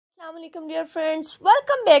Assalamualaikum dear friends,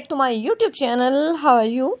 welcome back to my YouTube channel. How are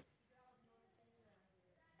you?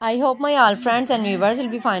 I hope my all friends and viewers will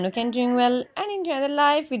be fine, okay, and doing well and enjoy their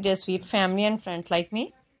life with their sweet family and friends like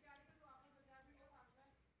me.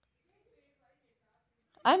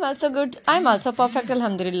 I'm also good. I'm also perfect,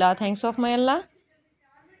 alhamdulillah. Thanks of my Allah.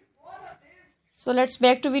 So let's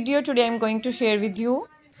back to video. Today I'm going to share with you.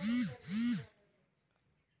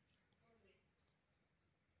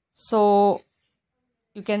 So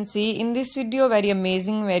you can see in this video very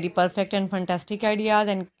amazing, very perfect and fantastic ideas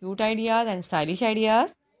and cute ideas and stylish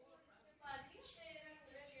ideas.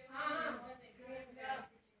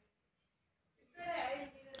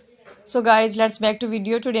 So guys, let's back to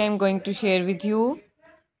video. Today I'm going to share with you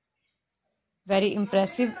very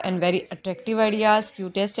impressive and very attractive ideas,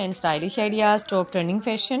 cutest and stylish ideas, top trending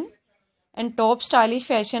fashion and top stylish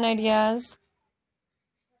fashion ideas,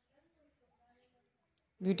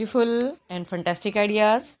 beautiful and fantastic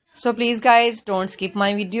ideas. So please guys, don't skip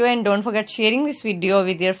my video and don't forget sharing this video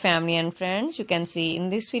with your family and friends. You can see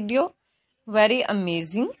in this video very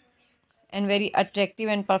amazing and very attractive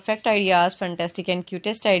and perfect ideas, fantastic and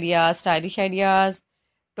cutest ideas, stylish ideas,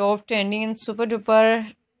 top trending and super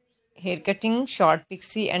duper hair cutting, short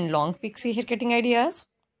pixie and long pixie hair cutting ideas.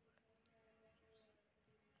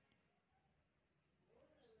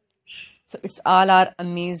 So it's all are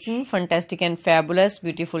amazing, fantastic and fabulous,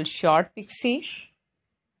 beautiful short pixie.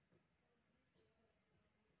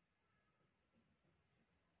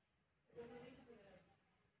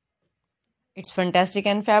 It's fantastic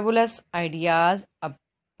and fabulous ideas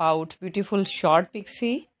about beautiful short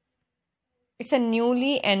pixie. It's a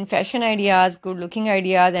newly and fashion ideas, good looking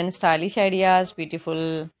ideas and stylish ideas,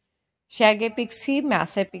 beautiful shaggy pixie,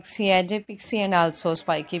 massive pixie, edgy pixie and also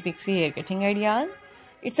spiky pixie hair cutting ideas.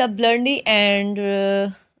 It's a blundy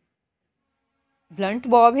and blunt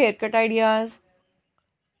bob haircut ideas.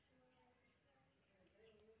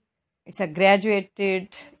 It's a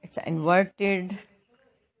graduated, it's a inverted.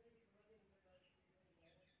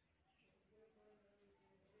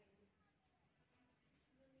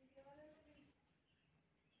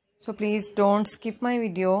 So please don't skip my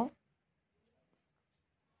video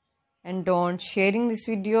and don't sharing this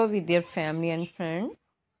video with your family and friends.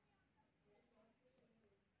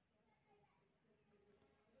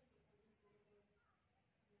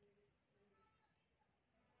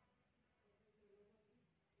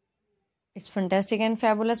 It's fantastic and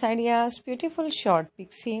fabulous ideas, beautiful short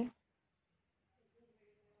pixie.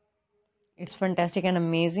 It's fantastic and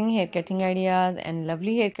amazing hair cutting ideas and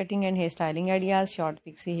lovely hair cutting and hairstyling ideas, short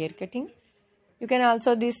pixie hair cutting. You can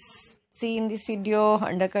also see in this video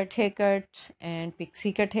undercut haircut and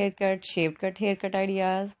pixie cut haircut, shaved cut haircut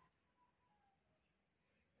ideas.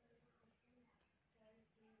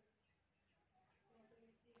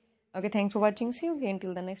 Okay, thanks for watching. See you again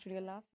till the next video. Love.